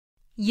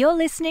You're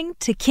listening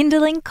to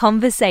Kindling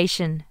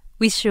Conversation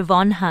with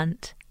Siobhan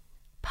Hunt,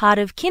 part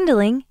of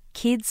Kindling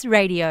Kids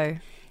Radio.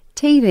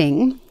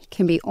 Teething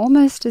can be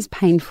almost as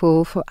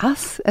painful for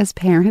us as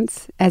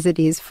parents as it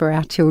is for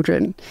our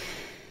children.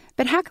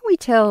 But how can we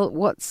tell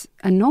what's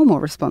a normal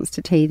response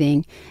to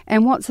teething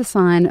and what's a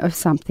sign of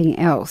something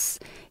else?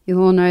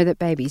 You all know that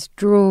babies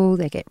drool,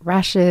 they get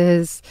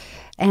rashes,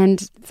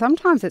 and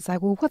sometimes it's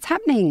like, well, what's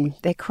happening?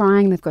 They're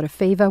crying, they've got a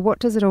fever. What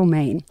does it all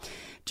mean?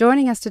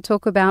 Joining us to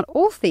talk about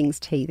all things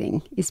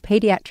teething is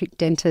paediatric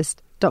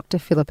dentist Dr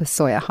Philippa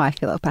Sawyer. Hi,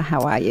 Philippa.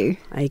 How are you?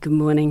 Hey, good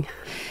morning.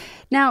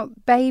 Now,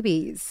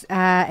 babies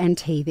and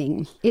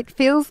teething, it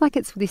feels like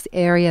it's this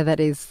area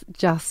that is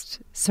just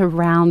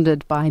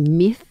surrounded by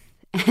myth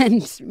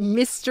and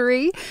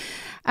mystery.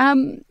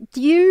 Do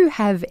you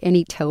have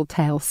any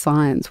telltale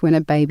signs when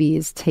a baby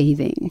is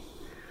teething?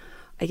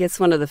 I guess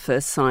one of the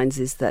first signs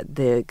is that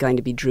they're going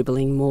to be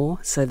dribbling more.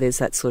 So there's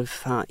that sort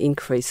of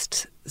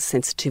increased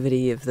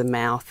sensitivity of the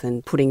mouth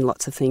and putting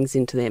lots of things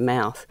into their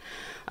mouth.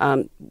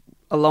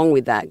 Along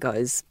with that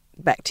goes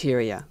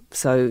bacteria.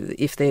 So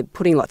if they're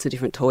putting lots of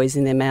different toys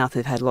in their mouth,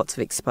 they've had lots of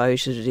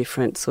exposure to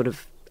different sort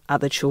of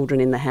other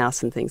children in the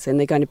house and things, then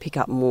they're going to pick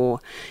up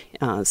more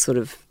sort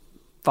of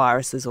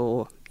viruses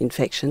or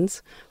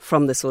infections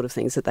from the sort of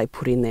things that they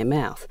put in their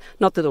mouth.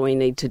 Not that we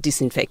need to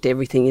disinfect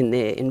everything in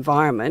their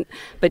environment,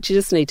 but you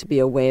just need to be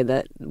aware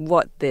that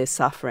what they're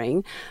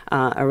suffering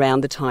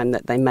around the time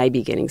that they may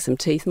be getting some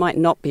teeth might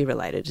not be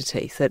related to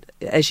teeth. That,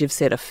 as you've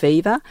said, a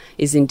fever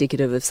is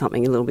indicative of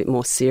something a little bit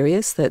more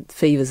serious, that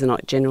fevers are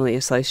not generally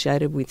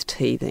associated with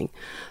teething.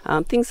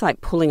 Things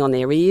like pulling on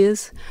their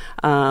ears,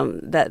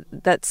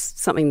 that's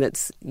something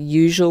that's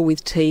usual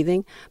with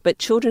teething, but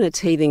children are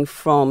teething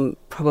from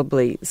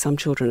probably, some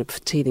children are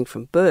teething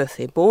from birth.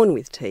 They're born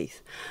with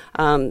teeth.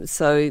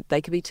 So they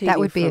could be teething. That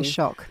would be a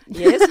shock.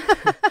 Yes.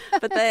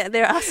 But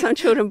there are some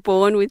children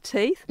born with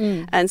teeth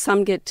and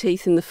some get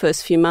teeth in the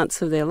first few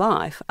months of their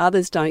life.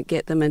 Others don't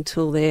get them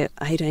until they're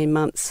 18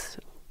 months,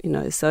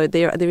 so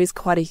there is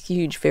quite a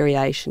huge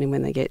variation in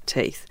when they get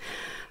teeth.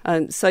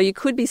 So you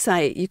could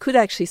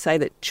actually say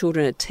that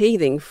children are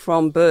teething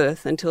from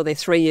birth until they're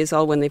 3 years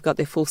old when they've got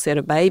their full set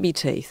of baby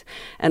teeth.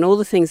 And all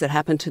the things that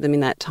happen to them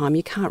in that time,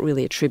 you can't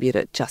really attribute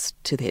it just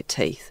to their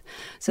teeth.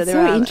 So it's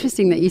so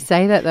interesting that you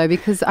say that, though,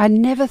 because I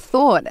never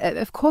thought,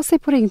 of course they're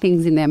putting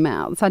things in their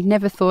mouths. I'd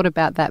never thought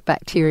about that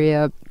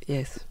bacteria.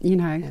 Yes.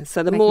 Yeah.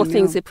 So the more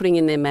things they're putting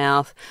in their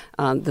mouth,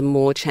 the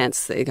more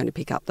chance that they're going to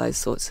pick up those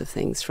sorts of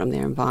things from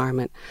their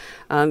environment.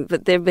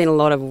 But there have been a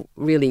lot of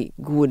really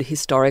good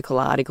historical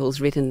articles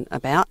written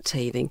about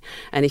teething.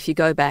 And if you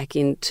go back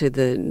into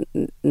the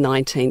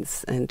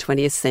 19th and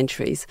 20th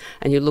centuries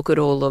and you look at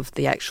all of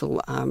the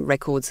actual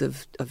records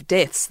of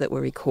deaths that were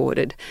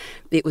recorded,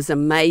 it was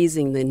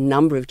amazing the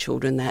number of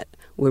children that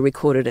were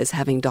recorded as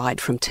having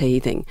died from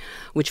teething,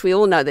 which we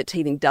all know that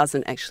teething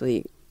doesn't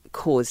actually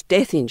cause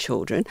death in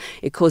children.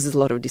 It causes a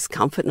lot of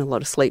discomfort and a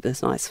lot of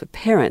sleepless nights for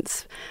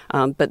parents.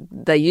 But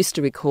they used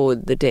to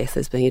record the death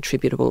as being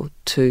attributable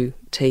to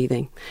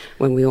teething,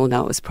 when we all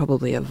know it was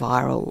probably a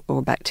viral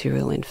or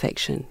bacterial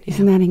infection. Yeah.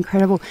 Isn't that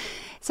incredible?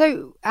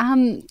 So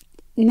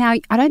now,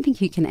 I don't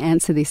think you can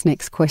answer this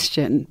next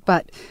question,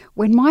 but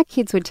when my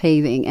kids were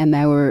teething and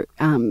they were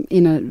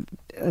in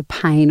a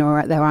pain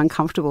or they were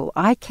uncomfortable,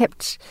 I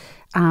kept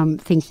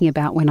thinking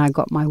about when I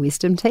got my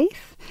wisdom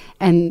teeth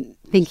and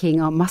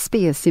thinking, oh, it must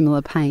be a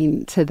similar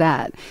pain to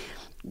that.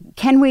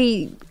 Can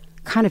we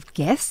kind of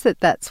guess that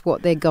that's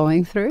what they're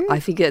going through? I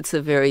think it's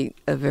a very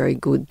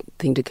good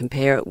thing to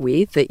compare it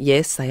with, that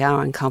yes, they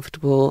are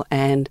uncomfortable,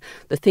 and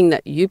the thing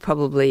that you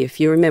probably,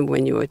 if you remember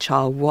when you were a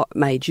child, what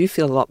made you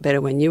feel a lot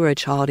better when you were a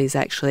child is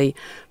actually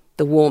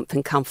the warmth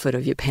and comfort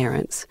of your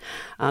parents.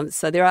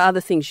 So there are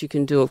other things you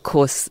can do, of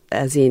course,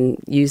 as in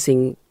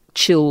using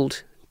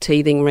chilled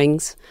teething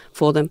rings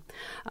for them.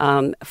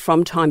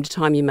 From time to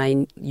time you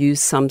may use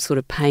some sort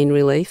of pain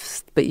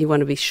relief, but you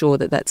want to be sure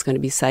that that's going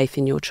to be safe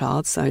in your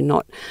child, so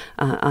not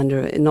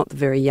the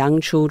very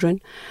young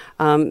children.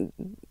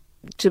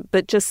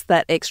 But just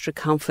that extra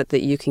comfort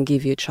that you can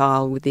give your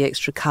child with the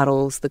extra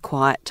cuddles, the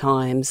quiet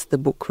times, the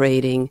book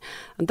reading,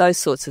 and those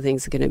sorts of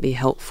things are going to be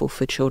helpful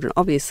for children.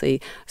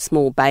 Obviously,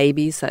 small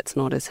babies, that's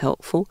not as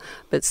helpful,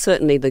 but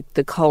certainly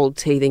the cold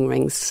teething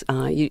rings,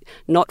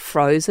 not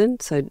frozen,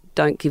 so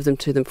don't give them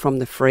to them from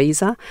the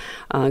freezer.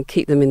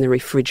 Keep them in the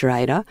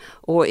refrigerator,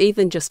 or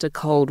even just a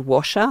cold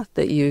washer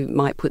that you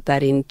might put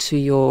that into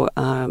your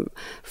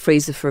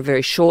freezer for a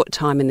very short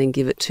time and then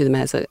give it to them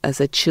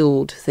as a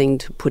chilled thing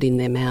to put in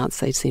their mouths.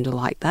 They seem to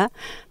like that.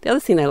 The other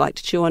thing they like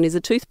to chew on is a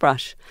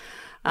toothbrush.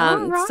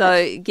 Right.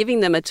 So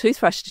giving them a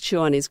toothbrush to chew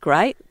on is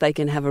great. They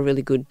can have a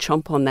really good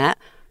chomp on that.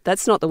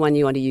 That's not the one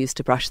you want to use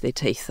to brush their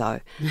teeth,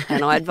 though.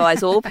 And I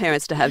advise all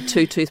parents to have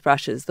two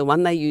toothbrushes, the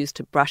one they use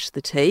to brush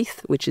the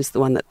teeth, which is the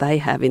one that they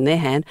have in their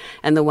hand,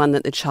 and the one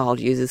that the child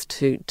uses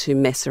to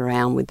mess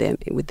around with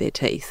their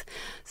teeth.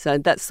 So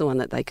that's the one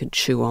that they could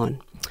chew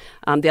on.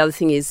 The other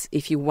thing is,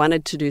 if you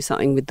wanted to do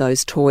something with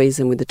those toys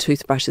and with the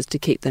toothbrushes to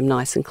keep them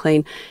nice and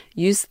clean,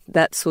 use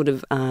that sort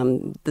of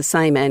the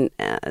same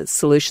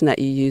solution that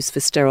you use for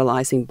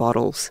sterilising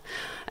bottles.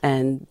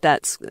 And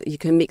you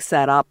can mix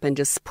that up and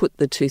just put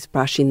the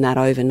toothbrush in that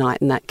overnight,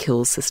 and that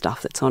kills the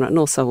stuff that's on it, and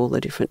also all the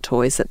different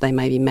toys that they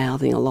may be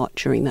mouthing a lot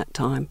during that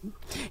time.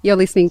 You're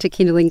listening to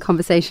Kindling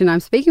Conversation. I'm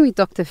speaking with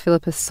Dr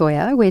Philippa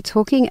Sawyer. We're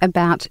talking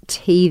about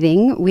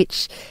teething,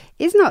 which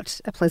is not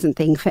a pleasant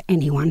thing for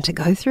anyone to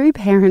go through,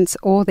 parents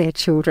or their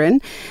children.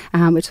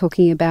 We're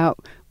talking about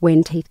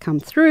when teeth come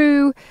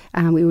through.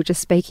 We were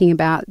just speaking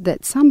about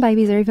that some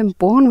babies are even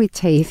born with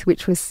teeth,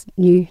 which was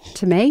news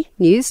to me,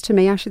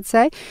 I should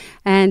say.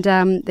 And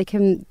they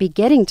can be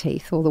getting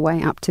teeth all the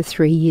way up to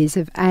 3 years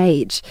of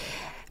age.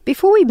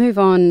 Before we move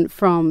on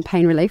from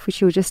pain relief,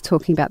 which you were just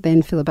talking about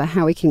then, Philippa,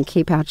 how we can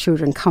keep our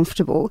children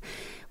comfortable,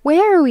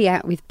 where are we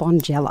at with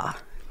Bonjela?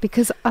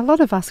 Because a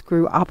lot of us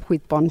grew up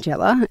with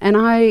Bonjela, and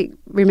I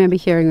remember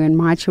hearing when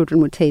my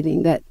children were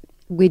teething that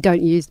we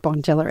don't use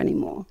Bonjela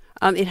anymore.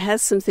 It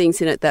has some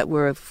things in it that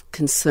were of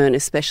concern,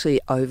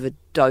 especially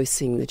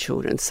overdosing the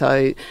children.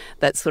 So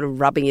that's sort of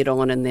rubbing it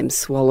on and them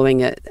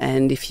swallowing it.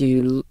 And if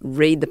you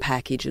read the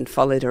package and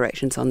follow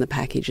directions on the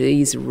package, it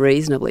is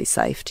reasonably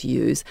safe to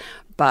use.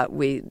 But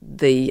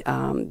the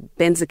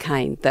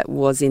benzocaine that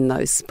was in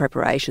those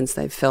preparations,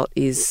 they felt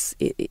is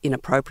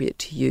inappropriate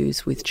to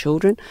use with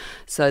children.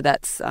 So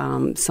that's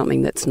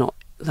something that's no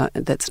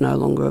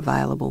longer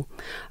available.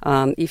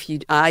 If you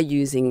are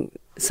using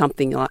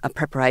something like a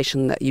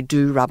preparation that you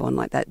do rub on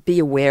like that, be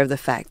aware of the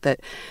fact that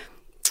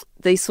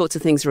these sorts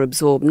of things are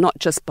absorbed not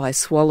just by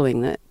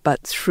swallowing it,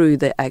 but through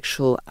the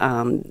actual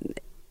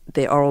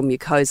their oral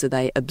mucosa.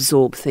 They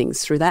absorb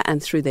things through that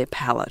and through their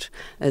palate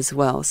as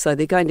well. So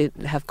they're going to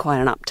have quite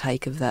an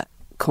uptake of that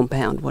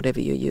compound,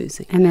 whatever you're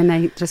using. And then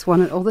they just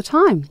want it all the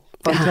time.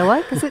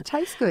 Bonjela, because it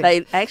tastes good.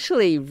 They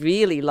actually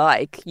really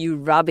like you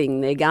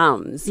rubbing their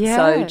gums. Yeah.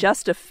 So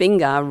just a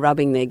finger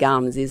rubbing their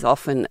gums is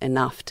often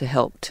enough to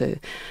help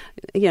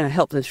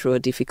them through a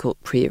difficult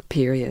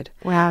period.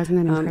 Wow, isn't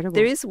that incredible?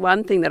 There is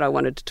one thing that I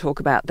wanted to talk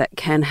about that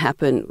can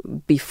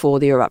happen before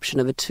the eruption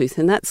of a tooth,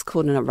 and that's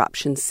called an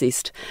eruption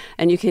cyst.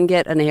 And you can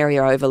get an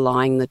area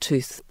overlying the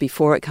tooth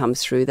before it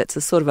comes through that's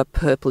a sort of a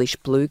purplish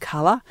blue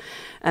colour.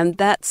 And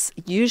that's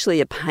usually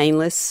a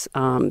painless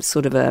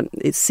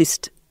it's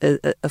cyst,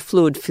 a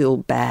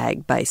fluid-filled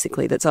bag,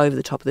 basically, that's over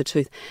the top of the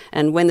tooth.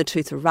 And when the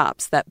tooth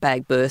erupts, that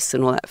bag bursts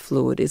and all that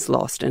fluid is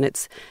lost.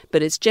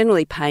 But it's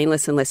generally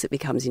painless unless it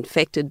becomes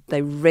infected.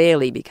 They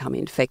rarely become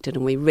infected,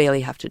 and we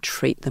rarely have to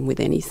treat them with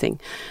anything.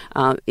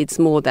 It's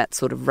more that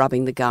sort of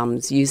rubbing the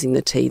gums, using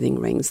the teething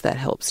rings, that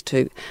helps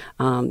to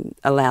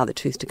allow the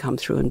tooth to come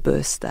through and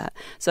burst that.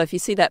 So if you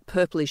see that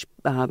purplish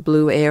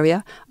blue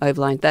area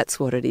overlying, that's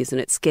what it is.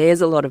 And it scares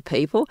a lot of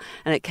people,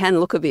 and it can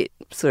look a bit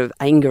sort of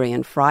angry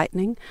and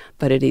frightening,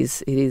 but it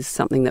is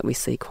something that we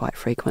see quite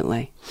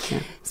frequently.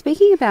 Yeah.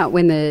 Speaking about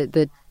when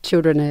the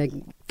children are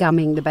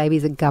gumming, the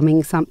babies are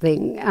gumming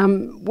something,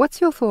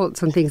 what's your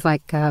thoughts on things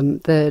like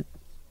the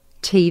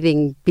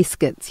teething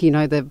biscuits?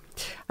 I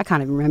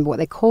can't even remember what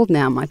they're called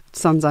now. My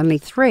son's only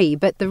 3,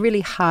 but the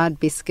really hard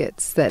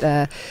biscuits that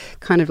are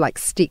kind of like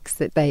sticks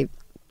that they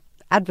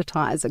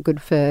advertise are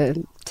good for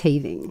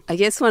teething. I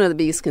guess one of the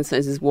biggest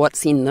concerns is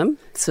what's in them,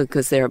 so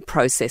because they're a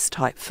processed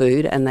type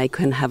food and they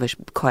can have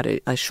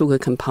quite a sugar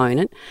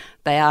component.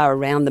 They are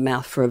around the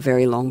mouth for a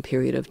very long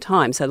period of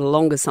time. So the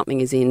longer something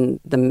is in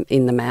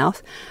the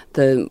mouth,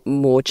 the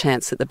more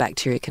chance that the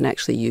bacteria can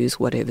actually use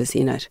whatever's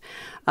in it.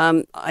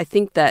 I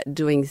think that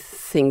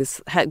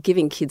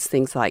giving kids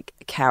things like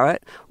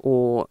carrot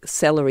or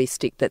celery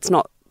stick that's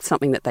not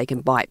something that they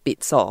can bite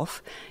bits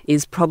off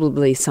is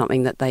probably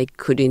something that they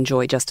could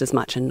enjoy just as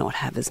much and not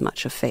have as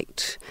much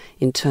effect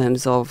in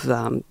terms of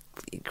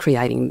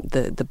creating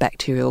the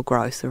bacterial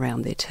growth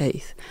around their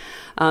teeth.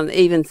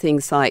 Even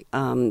things like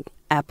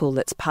apple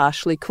that's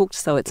partially cooked,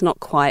 so it's not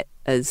quite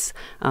as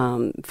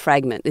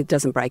fragment. It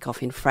doesn't break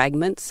off in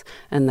fragments,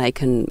 and they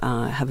can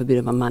have a bit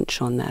of a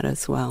munch on that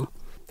as well.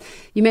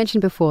 You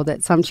mentioned before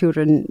that some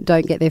children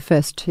don't get their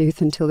first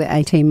tooth until they're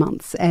 18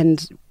 months.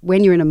 And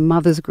when you're in a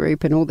mother's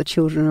group and all the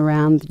children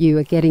around you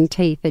are getting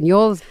teeth and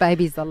your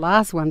baby's the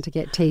last one to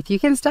get teeth, you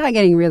can start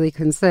getting really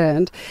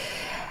concerned.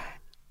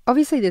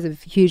 Obviously, there's a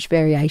huge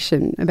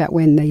variation about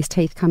when these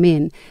teeth come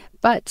in.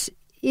 But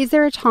is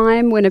there a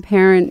time when a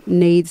parent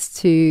needs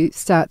to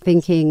start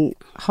thinking,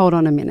 hold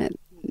on a minute,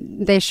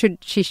 he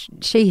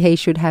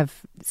should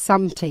have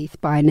some teeth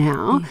by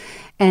now,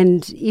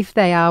 and if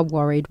they are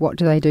worried, what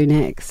do they do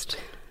next?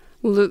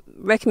 Well, the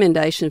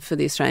recommendation for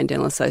the Australian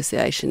Dental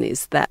Association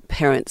is that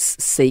parents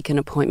seek an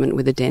appointment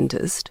with a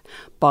dentist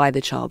by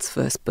the child's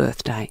first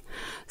birthday.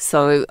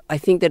 So I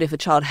think that if a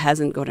child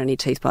hasn't got any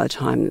teeth by the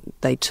time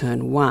they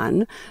turn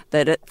 1,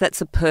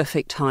 that's a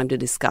perfect time to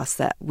discuss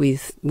that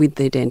with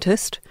their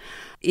dentist.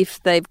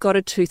 If they've got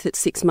a tooth at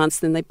 6 months,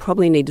 then they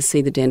probably need to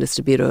see the dentist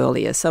a bit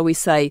earlier. So we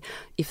say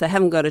if they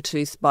haven't got a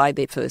tooth by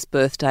their first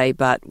birthday,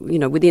 but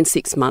within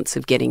 6 months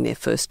of getting their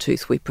first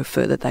tooth, we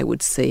prefer that they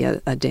would see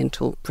a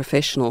dental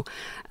professional.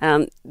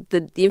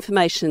 The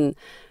information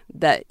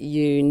that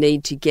you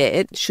need to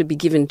get should be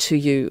given to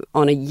you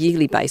on a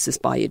yearly basis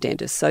by your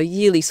dentist. So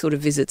yearly sort of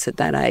visits at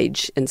that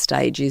age and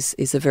stage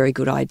is a very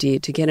good idea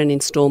to get an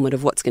instalment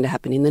of what's going to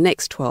happen in the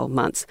next 12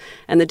 months.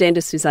 And the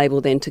dentist is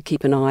able then to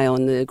keep an eye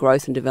on the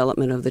growth and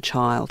development of the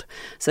child.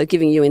 So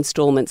giving you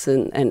instalments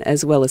and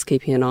as well as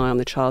keeping an eye on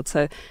the child.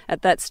 So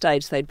at that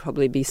stage, they'd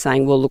probably be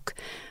saying, well, look,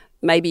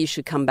 maybe you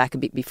should come back a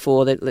bit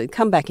before that.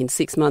 Come back in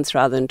 6 months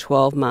rather than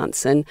 12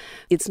 months. And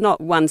it's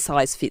not one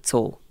size fits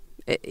all.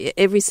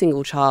 Every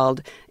single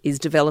child is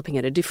developing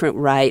at a different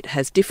rate,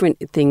 has different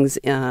things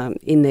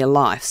in their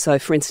life. So,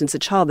 for instance, a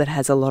child that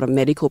has a lot of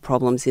medical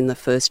problems in the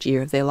first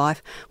year of their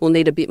life will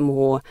need a bit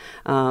more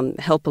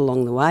help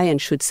along the way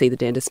and should see the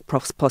dentist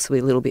possibly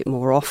a little bit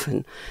more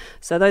often.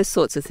 So those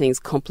sorts of things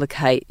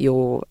complicate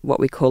your what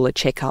we call a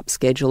check-up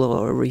schedule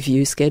or a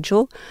review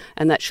schedule,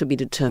 and that should be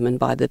determined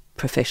by the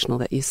professional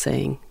that you're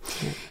seeing.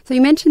 Yeah. So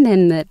you mentioned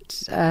then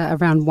that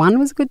around 1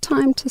 was a good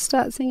time to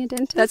start seeing a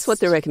dentist? That's what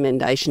the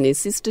recommendation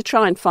is to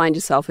try and find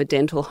yourself a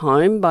dental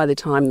home by the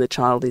time the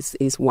child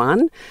is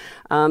 1.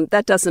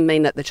 That doesn't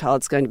mean that the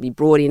child's going to be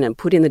brought in and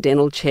put in the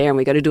dental chair and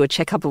we've got to do a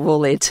checkup of all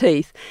their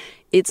teeth.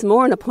 It's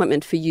more an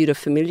appointment for you to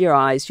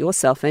familiarise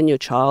yourself and your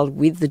child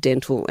with the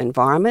dental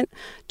environment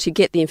to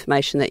get the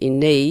information that you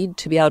need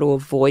to be able to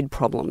avoid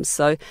problems.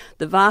 So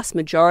the vast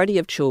majority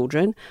of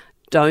children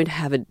don't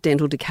have a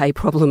dental decay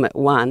problem at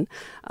 1.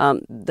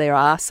 There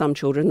are some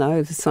children,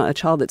 though, a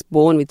child that's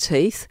born with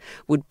teeth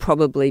would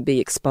probably be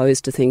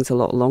exposed to things a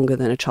lot longer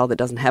than a child that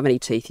doesn't have any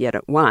teeth yet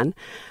at 1.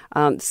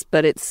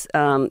 But it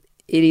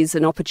is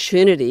an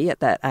opportunity at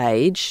that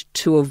age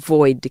to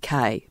avoid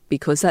decay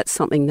because that's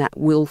something that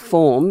will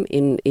form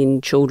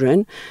in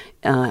children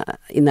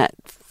in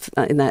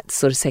that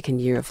sort of second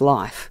year of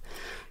life.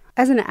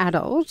 As an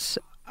adult,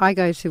 I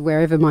go to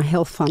wherever my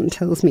health fund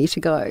tells me to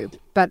go.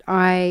 But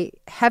I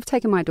have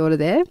taken my daughter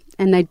there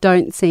and they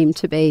don't seem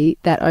to be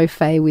that au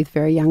fait with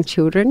very young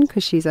children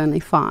because she's only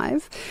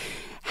 5.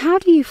 How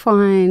do you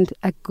find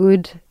a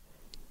good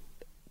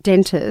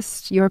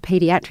dentist? You're a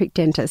paediatric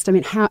dentist. I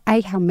mean, how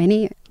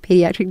many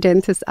paediatric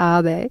dentists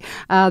are there?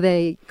 Are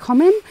they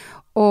common?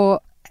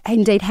 Or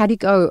indeed, how do you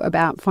go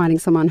about finding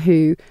someone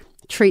who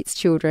treats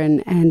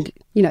children and,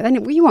 you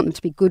want them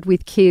to be good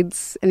with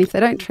kids, and if they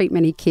don't treat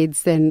many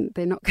kids, then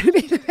they're not going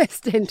to be the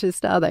best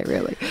dentist, are they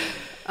really?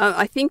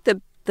 I think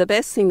the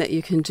best thing that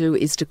you can do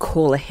is to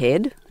call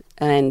ahead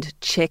and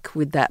check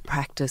with that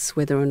practice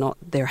whether or not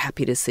they're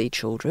happy to see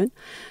children.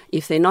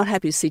 If they're not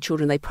happy to see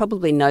children, they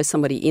probably know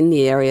somebody in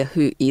the area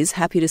who is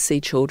happy to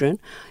see children.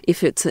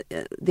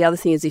 The other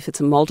thing is if it's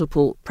a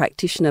multiple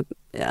practitioner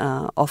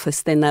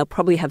office, then they'll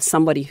probably have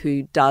somebody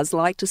who does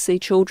like to see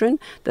children,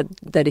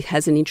 that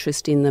has an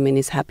interest in them and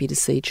is happy to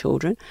see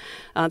children.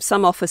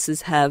 Some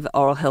offices have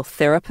oral health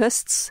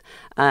therapists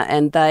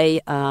and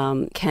they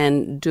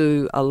can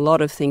do a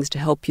lot of things to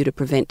help you to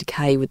prevent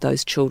decay with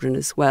those children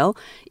as well.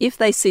 If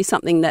they see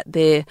something that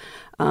they're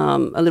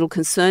a little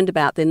concerned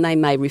about, then they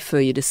may refer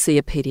you to see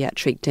a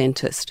paediatric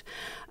dentist.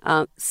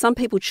 Some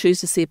people choose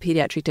to see a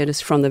paediatric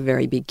dentist from the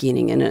very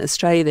beginning, and in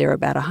Australia there are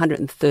about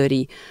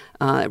 130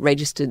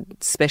 registered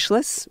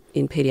specialists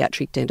in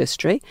paediatric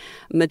dentistry.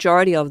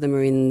 Majority of them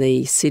are in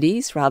the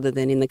cities rather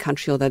than in the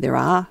country, although there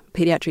are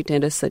paediatric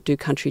dentists that do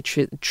country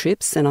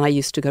trips, and I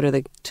used to go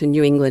to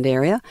New England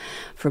area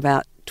for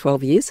about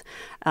 12 years.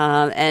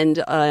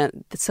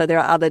 So there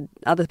are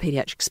other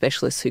paediatric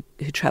specialists who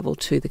travel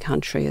to the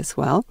country as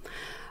well.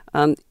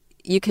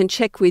 You can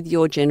check with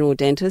your general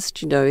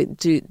dentist, do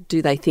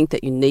they think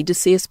that you need to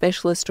see a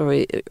specialist or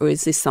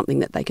is this something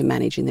that they can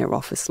manage in their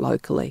office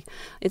locally?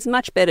 It's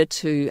much better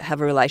to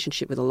have a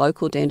relationship with a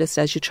local dentist.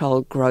 As your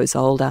child grows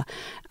older,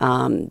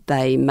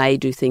 they may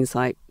do things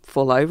like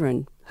fall over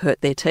and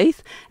hurt their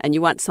teeth, and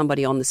you want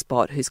somebody on the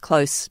spot who's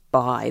close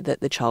by that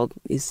the child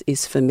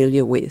is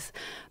familiar with.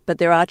 But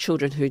there are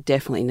children who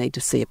definitely need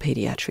to see a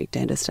paediatric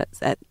dentist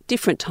at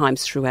different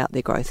times throughout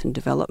their growth and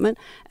development,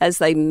 as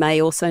they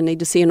may also need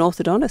to see an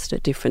orthodontist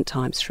at different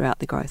times throughout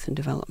their growth and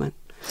development.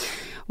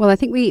 Well, I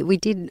think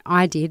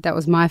that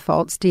was my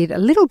fault, steered a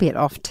little bit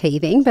off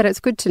teething, but it's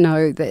good to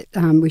know that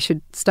we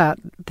should start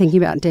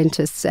thinking about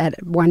dentists at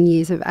 1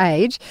 year of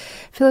age.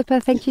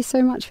 Philippa, thank you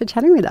so much for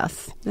chatting with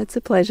us. It's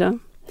a pleasure.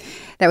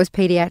 That was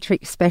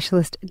paediatric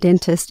specialist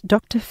dentist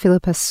Dr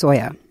Philippa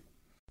Sawyer.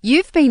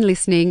 You've been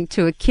listening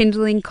to a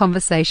Kindling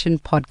Conversation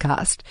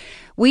podcast.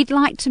 We'd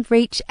like to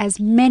reach as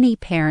many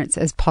parents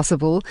as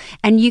possible,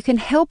 and you can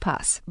help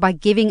us by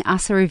giving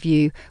us a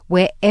review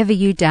wherever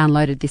you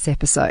downloaded this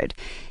episode.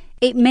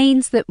 It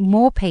means that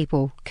more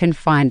people can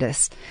find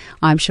us.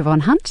 I'm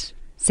Siobhan Hunt.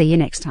 See you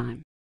next time.